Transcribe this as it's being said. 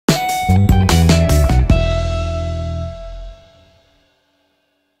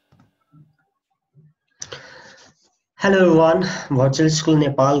Hello everyone, Virtual School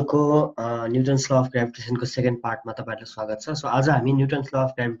Nepal को Newton's law of gravitation को second पार्टमा तपाईहरुलाई स्वागत छ। सो आज हामी न्यूटन्स ल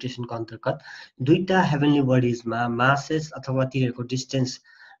अफ ग्रेभिटेसन को अन्तर्गत दुईटा हेभेनली बडीजमा मासेस अथवा तिनीहरुको डिस्टेन्स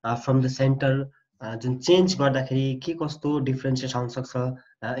फ्रम द सेन्टर जुन चेन्ज गर्दाखेरि के कस्तो डिफरेन्सेस आउन सक्छ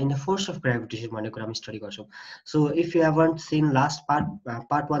in the force of gravitation भन्ने कुरा हामी स्टडी गर्छौं। So if you हैभन्ट seen last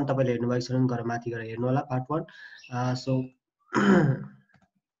part 1 तपाईले हेर्नु भएको छ भने गएर माथि गएर हेर्नु होला पार्ट 1। सो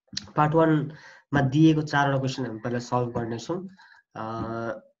पार्ट 1 मा दिएको चारवटा क्वेशन हामी पहिला सल्भ गर्नेछौं।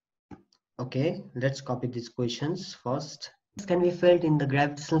 Okay, let's copy these questions first. Can be felt in the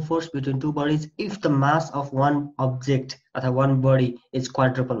gravitational force between two bodies if the mass of one object अथवा one body is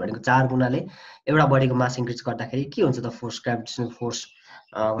quadruple भनेको 4 गुणाले एउटा बडीको मास इन्क्रिज गर्दाखेरि के हुन्छ त फोर्स ग्रेभिटेशनल फोर्स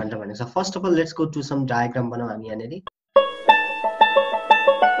भनेर भनेको छ। First of all let's go to some diagram बनाऊ हामी यहाँनेरि।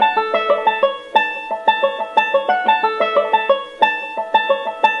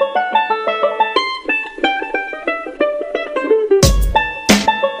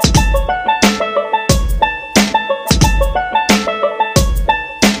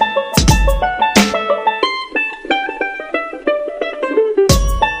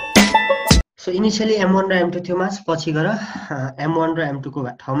 So initially m1 र m2 थियो मास, पछि गएर m1 र m2 को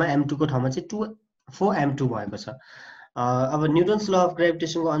ठाउँमा m2 को ठाउँमा चाहिँ 4 m2 भएको छ। अब न्यूटन्स ल अफ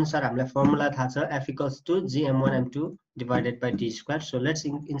ग्रेभिटेसन को अनुसार हामीलाई फर्मुला थाहा छ F equals to gm1 m2 divided by d square. So let's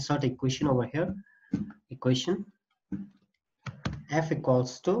insert equation over here. Equation F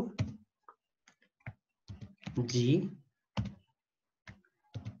equals to g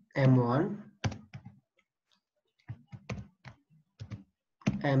m1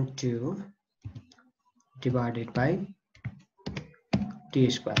 m2 divided by d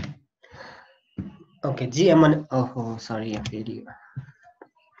square. Okay, gm1 oh sorry video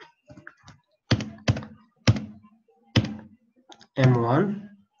m1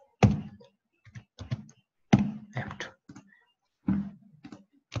 m2.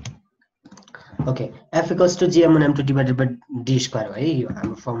 Okay, F equals to gm1 m2 divided by d square है यो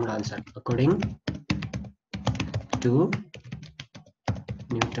हाम्रो formula अनुसार according to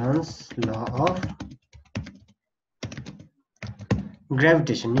Newton's law of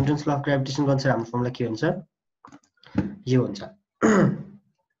gravitation. Newton's law of gravitation को अनुसार हाम्रो formula के हुन्छ यो हुन्छ।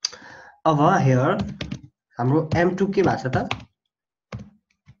 अब here हाम्रो m2 के भएको छ त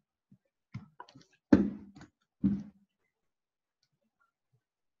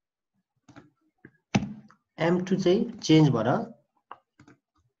m2 चाहिँ चेन्ज भएर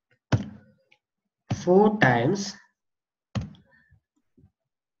 4 times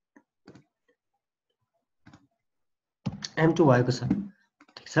m2 भएको छ।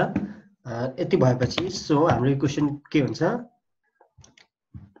 ठीक छ, यति भएपछि सो हाम्रो इक्वेसन के हुन्छ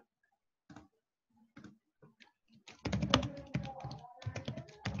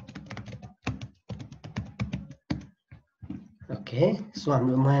ओके। सो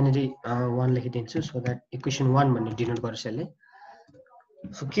हाम्रो म यहाँनेरि 1 लेखिदिन्छु सो दैट इक्वेसन 1 भन्ने डिनोट गर्छ यसले।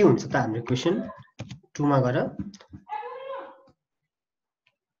 सो के हुन्छ त हाम्रो इक्वेसन 2 मा गएर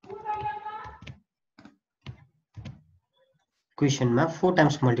इक्वेसनमा 4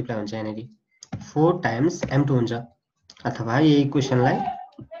 टाइम्स मल्टिप्लाई हुन्छ यहाँनेरि 4 टाइम्स m2 हुन्छ। अथवा यही इक्वेसनलाई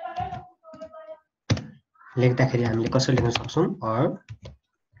लेख्दाखेरि हामीले कसरी लेख्न सक्छौं और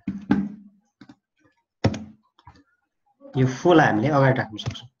यो 4 लाई हामीले अगाडि राख्न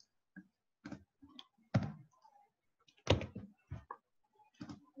सक्छौं।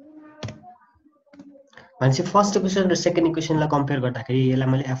 भनेपछि फर्स्ट इक्वेसन र सेकेन्ड इक्वेसनलाई कम्पेयर गर्दाखेरि यसलाई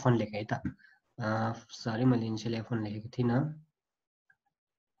मैले f1 लेखे है त। सरी मैले इनिशियली f1 लेखेको थिइन।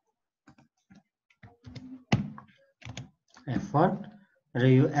 f1 र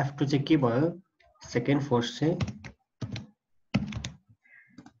यो f2 चाहिँ के भयो सेकेन्ड फोर्स चाहिँ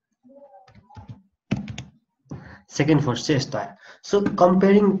यस्तो आयो। So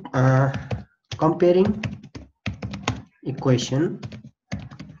comparing equation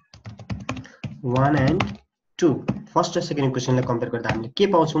 1 and 2 first र सेकेन्ड इक्वेसनलाई कम्पेयर गर्दा हामीले के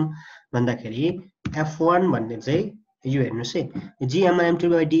पाउँछौं भन्दाखेरि f1 भन्ने चाहिँ यो हेर्नुस् है gm1 m2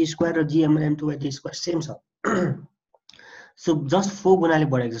 by d square र gm1 m2 by d square same छ। सो जस्ट 4 गुणाले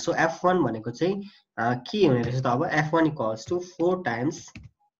बढेको छ। सो f1 भनेको चाहिँ के हुने रहेछ त अब f1 equals to 4 times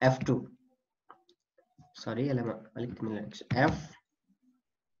f2 sorry यसलाई म अलिकति मिलाएर लेख्छु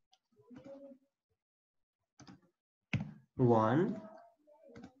f1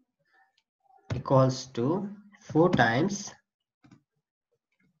 equals to 4 times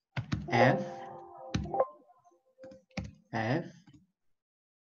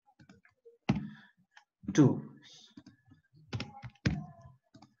f2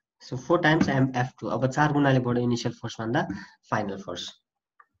 So 4 times F2. अब 4 गुणाले बढ्यो इनिशियल फोर्स भन्दा फाइनल फोर्स।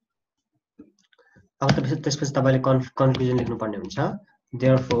 अब त्यसपछि तपाईले कन्क्लुजन लेख्नु पर्ने हुन्छ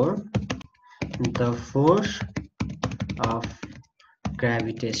therefore the force of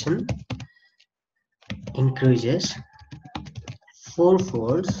gravitation increases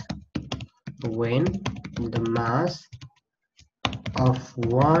fourfolds when the mass of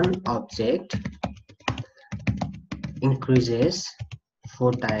one object increases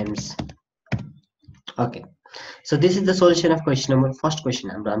 4 times. Okay, so this is the solution of question number first question.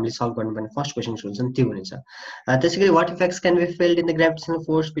 हामीले solve गर्नुपर्ने first question solution त्यो हुनेछ. त्यसैगरी what effects can be felt in the gravitational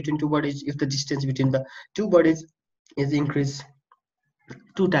force between two bodies if the distance between the two bodies is increased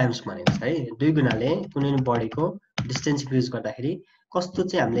 2 times भनेको छ है. दुई गुणाले कुनै बडीको डिस्टेन्स इन्क्रिज गर्दाखेरि कस्तो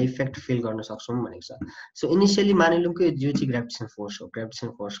चाहिँ हामीले इफेक्ट फिल गर्न सक्छौं भनेको छ. सो इनिशियली मानिलौं कि यो चाहिँ ग्रेभिटेसन फोर्स हो, ग्रेभिटेसन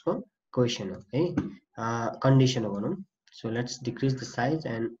फोर्सको क्वेशन हो है, कन्डिसन हो भनौं. So let's decrease the size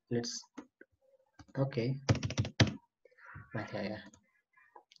and let's okay माथि आयो.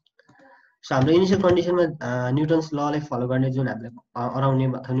 सो हाम्रो इनिशियल कन्डिसनमा न्युटन्स ललाई फलो गर्ने जुन हामीले अराउन्डले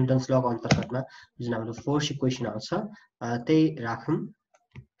अथवा न्युटन्स लको अन्तर्गतमा जुन हाम्रो फोर्स इक्वेसन आउँछ त्यही राखौं.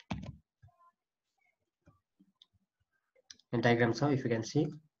 And diagram so if you can see.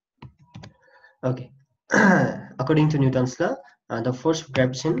 Okay. According to Newton's law, the force of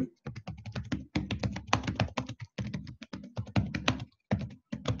gravitation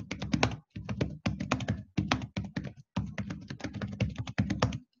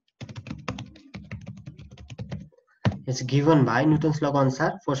is given by Newton's law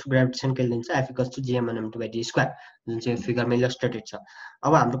अनुसार force of gravitation के लिन्छ F equals to gm/m2 by d square जुन चाहिँ फिगरमा illustrated छ.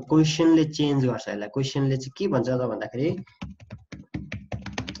 अब हाम्रो क्वेशनले change गर्छ यसलाई. क्वेशनले चाहिँ के भन्छ त भन्दाखेरि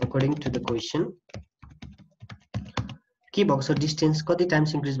according to the question के भएको छ डिस्टेन्स कति टाइम्स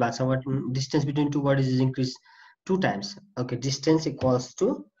इन्क्रिज भएको छ. what distance between two bodies is increased 2 times. okay, distance equals to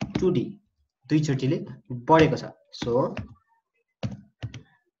 2d दुई चोटीले बढेको छ. so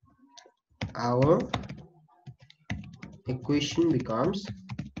our equation becomes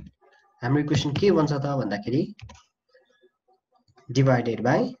हाम्रो इक्वेसन के भन्छ त भन्दाखेरि divided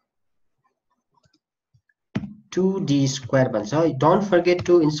by 2d square भन्छ. don't forget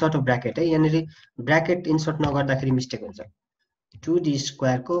to insert a bracket है, यहाँनेरि ब्र्याकेट इन्सर्ट नगर्दाखेरि मिस्टेक हुन्छ. 2d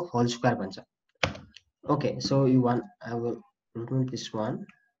square को होल स्क्वायर भन्छ. okay, so you want I will remove this one.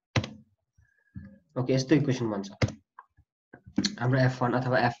 okay, यस्तो इक्वेसन भन्छ हाम्रो f1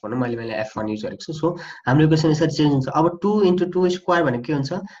 अथवा f भनौं. मैले f1 युज गरेको छु. सो हाम्रो इक्वेसन यसरी चेन्ज हुन्छ. अब 2 * 2 स्क्वायर भनेको के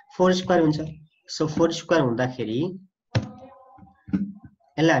हुन्छ 4 स्क्वायर हुन्छ. सो 4 स्क्वायर हुँदाखेरि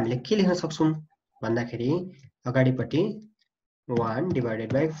यसलाई हामीले के लेख्न सक्छौं भन्दाखेरि अगाडिपटि 1 divided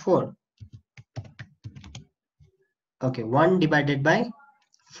by 4. okay, 1 divided by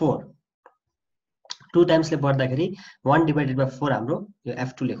 4 2 times ले बढ्दाखेरि 1 divided by 4 हाम्रो यो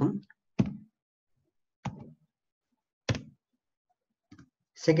f2 लेखौं.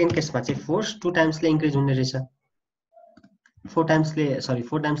 सेकेन्ड केसमा चाहिँ फोर्स 2 टाइम्स ले इन्क्रिज हुने रहेछ, 4 टाइम्स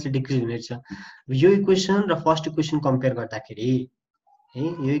ले डिक्रिज हुने रहेछ. यो इक्वेसन र फर्स्ट इक्वेसन कम्पेयर गर्दाखेरि है,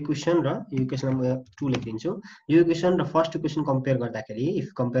 यो इक्वेसन र यो इक्वेसन म 2 लेखिदिन्छु. यो इक्वेसन र फर्स्ट इक्वेसन कम्पेयर गर्दाखेरि if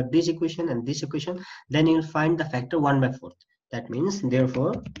compare this equation and this equation then you will find the factor 1/4. That means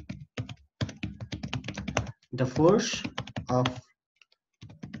therefore the force of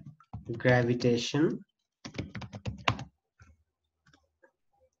gravitation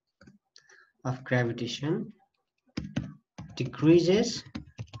decreases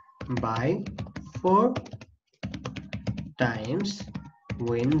by 4 times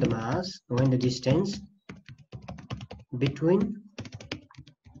when the distance between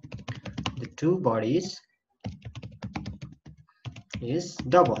the two bodies is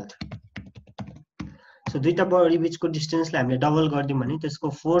doubled. So दुईटा body बीचको डिस्टेन्सलाई हामीले double गर्दियौं भने त्यसको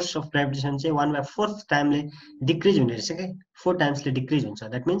force of gravitation चाहिँ 1/4 टाइमले decrease हुने रहेछ के, 4 टाइम्सले डिक्रिज हुन्छ.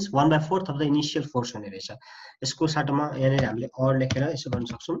 That means 1/4 of the initial force हुने रहेछ. यसको साटोमा यहाँ हामीले और लेखेर यसो गर्न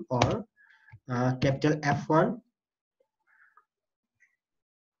सक्छौं. और capital F1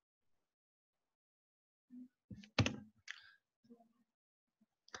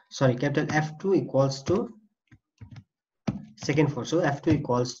 sorry capital F2 equals to second force. So F2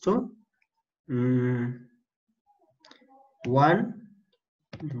 equals to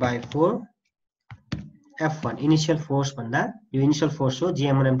 1/4 F1 initial force भन्दा यो इनिशियल फोर्स हो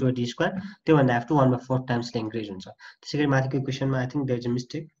gm/m2 d स्क्वायर, त्यो भन्दा F2 1/4 टाइम्स ले इन्क्रिज हुन्छ. त्यसैगरी माथिको इक्वेसनमा I think there is a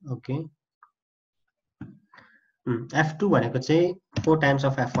mistake. Okay, F2 भनेको चाहिँ 4 टाइम्स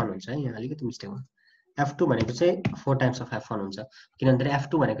अफ F1 हुन्छ है, यहाँ अलिकति मिस्टेक हो. F2 भनेको चाहिँ 4 टाइम्स अफ F1 हुन्छ किनभने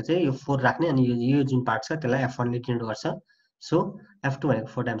F2 भनेको चाहिँ यो 4 राख्ने अनि यो जुन पार्ट छ त्यसलाई F1 ले डिनोट गर्छ. सो F2 भनेको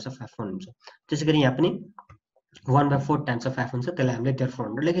 4 टाइम्स अफ F1 हुन्छ. त्यसैगरी यहाँ पनि 1/4 टाइम्स अफ F1 हुन्छ, त्यसलाई हामीले therefore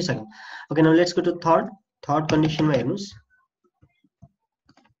भनेर लेखिसक्यौं. Okay, now let's go to third कन्डिसनमा हेर्नुस्.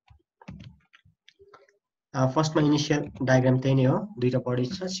 फर्स्टमा इनिसियल डायग्राम त्यही नै हो, दुईटा बडी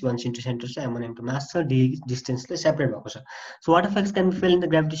छ, C1 C2 सेन्टर छ, M1 M2 मास छ, D डिस्टेन्सले सेपरेट भएको छ। So what effects can be felt in the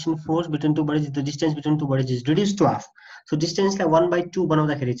gravitation force between two bodies, the distance between two bodies is reduce to half. So डिस्टेन्सलाई 1/2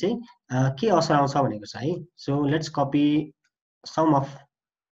 बनाउँदाखेरि चाहिँ के असर आउँछ भनेको छ है। So let's copy some of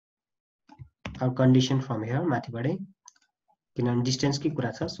our condition from here, माथिबाटै, किनभने डिस्टेन्सकै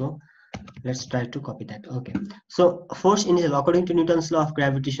कुरा छ। So let's try to copy that. Okay, so force initial according to Newton's law of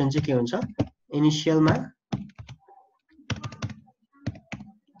gravitation चाहिँ के हुन्छ, इनिशियलमा,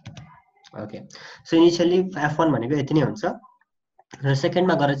 ओके, सो इनिशियली F1 भनेको यति नै हुन्छ र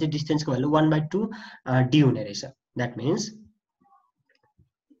सेकेन्डमा गएर चाहिँ डिस्टेन्सको भ्यालु 1/2 d हुने रहेछ। द्याट मिन्स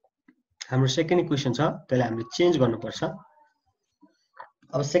हाम्रो सेकेन्ड इक्वेसन छ, त्यसलाई हामीले चेन्ज गर्नुपर्छ।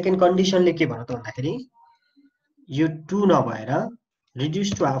 अब सेकेन्ड कन्डिसनले के भन्नु त भन्दाखेरि यो 2 नभएर रिड्युस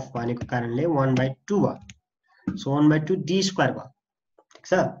टु हाफ भनेको कारणले 1/2 भयो। सो 1/2 d स्क्वायर भयो, ठिक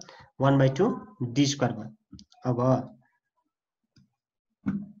छ, 1/2 d स्क्वायर भयो। अब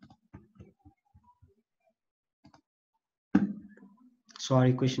so our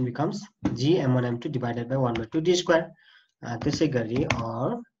equation becomes g m1 m2 divided by 1/2 d square। त्यसै गरी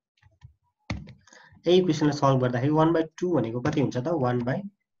और यही इक्वेसनलाई सल्भ गर्दाखेरि 1/2 भनेको कति हुन्छ त,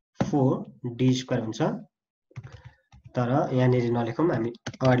 1/4 d स्क्वायर हुन्छ। तर यहाँनिर नलेखौँ, हामी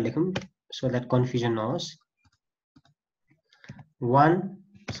अगाडि लेखौँ सो द्याट कन्फ्युजन नहोस्। 1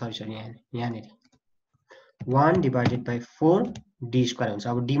 यहाँनिर 1 डिभाइडेड बाई 4 d स्क्वायर हुन्छ।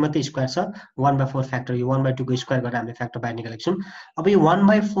 अब d मात्रै स्क्वायर छ, 1/4 फ्याक्टर, यो 1/2 को स्क्वायर गरेर हामीले फ्याक्टर बाहिर निकालेको छौँ। अब यो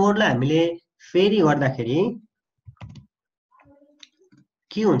 1/4 लाई हामीले फेरि गर्दाखेरि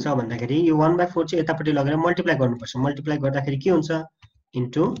के हुन्छ भन्दाखेरि यो 1/4 चाहिँ यतापट्टि लगेर मल्टिप्लाई गर्नुपर्छ। मल्टिप्लाई गर्दाखेरि के हुन्छ,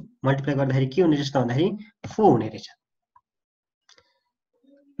 इन्टु मल्टिप्लाई गर्दाखेरि के हुने रहेछ भन्दाखेरि 4 हुने रहेछ।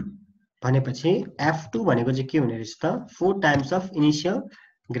 भनेपछि F2 भनेको चाहिँ के हुने रहेछ त, 4 times of initial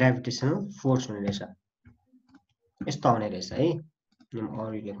gravitational force हुने रहेछ। यस्तो आउने रहेछ है,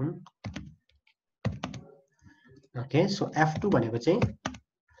 अरु लेखौँ। ओके, सो F2 भनेको चाहिँ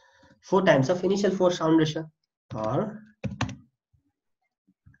 4 टाइम्स अफ इनिशियल फोर्स आउने रहेछ। और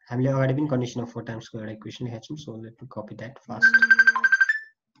हामीले अगाडि पनि कन्डिसन अफ 4 टाइम्स को एउटा इक्वेसन लेखेका छौँ। So let me copy that fast.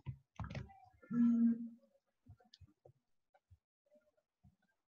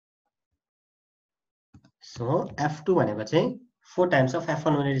 So F2 भनेको चाहिँ 4 टाइम्स अफ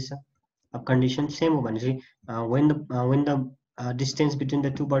F1 हुने रहेछ। अब कन्डिसन सेम हो भनेपछि when the distance between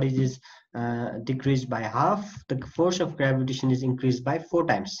the two bodies is decreased by half, the force of gravitation is increased by 4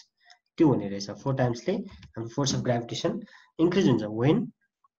 times। त्यो हुने रहेछ, 4 टाइम्सले हाम्रो फोर्स अफ ग्राभिटेसन इन्क्रिज हुन्छ when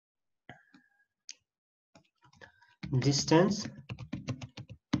distance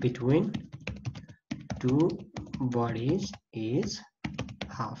between two bodies is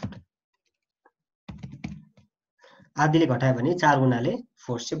halved। आधीले घटायो भने 4 गुणाले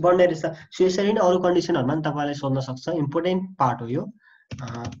force चाहिँ बढ्ने रहेछ। So यसरी नै अरु कन्डिसनहरुमा पनि तपाईले सोध्न सक्छ, इम्पोर्टेन्ट पार्ट हो यो।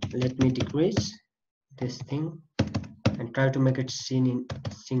 Let me decrease this thing and try to make it seen in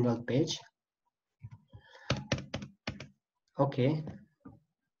single page। Okay,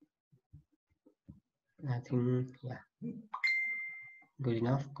 I think yeah, good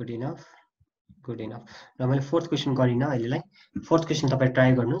enough। र मैले फोर्थ क्वेशन गरिन अहिलेलाई। फोर्थ क्वेशन तपाई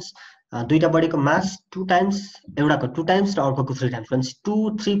ट्राई गर्नुस्। दुईटा बडीको मास 2 टाइम्स, एउटाको 2 टाइम्स र अर्कोको 3 टाइम्स, भने 2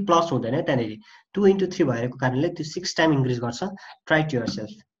 3 प्लस हुँदैन त्यहाँनेरि, 2 into 3 भएको कारणले त्यो 6 टाइम इन्क्रिज गर्छ। Try to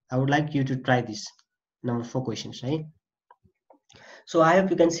yourself. I would like you to try this number 4 questions है। So I hope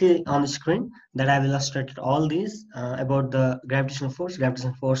you can see on the screen that I have illustrated all these about the gravitational force।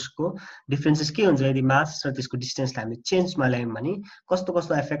 Gravitational force को differences के हुन्छ यदि mass र त्यसको distance लाई हामीले change मा ल्यायौं भने कस्तो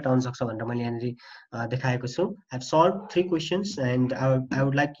कस्तो effect आउन सक्छ भनेर मैले यहाँनिर देखाएको छु। I have solved 3 questions and I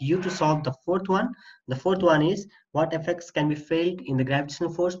would like you to solve the fourth one। The fourth one is what effects can be felt in the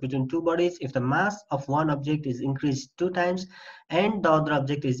gravitational force between two bodies if the mass of one object is increased 2 times and the other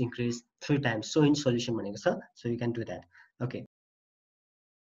object is increased 3 times। So in solution भनेको छ, so you can do that। Okay।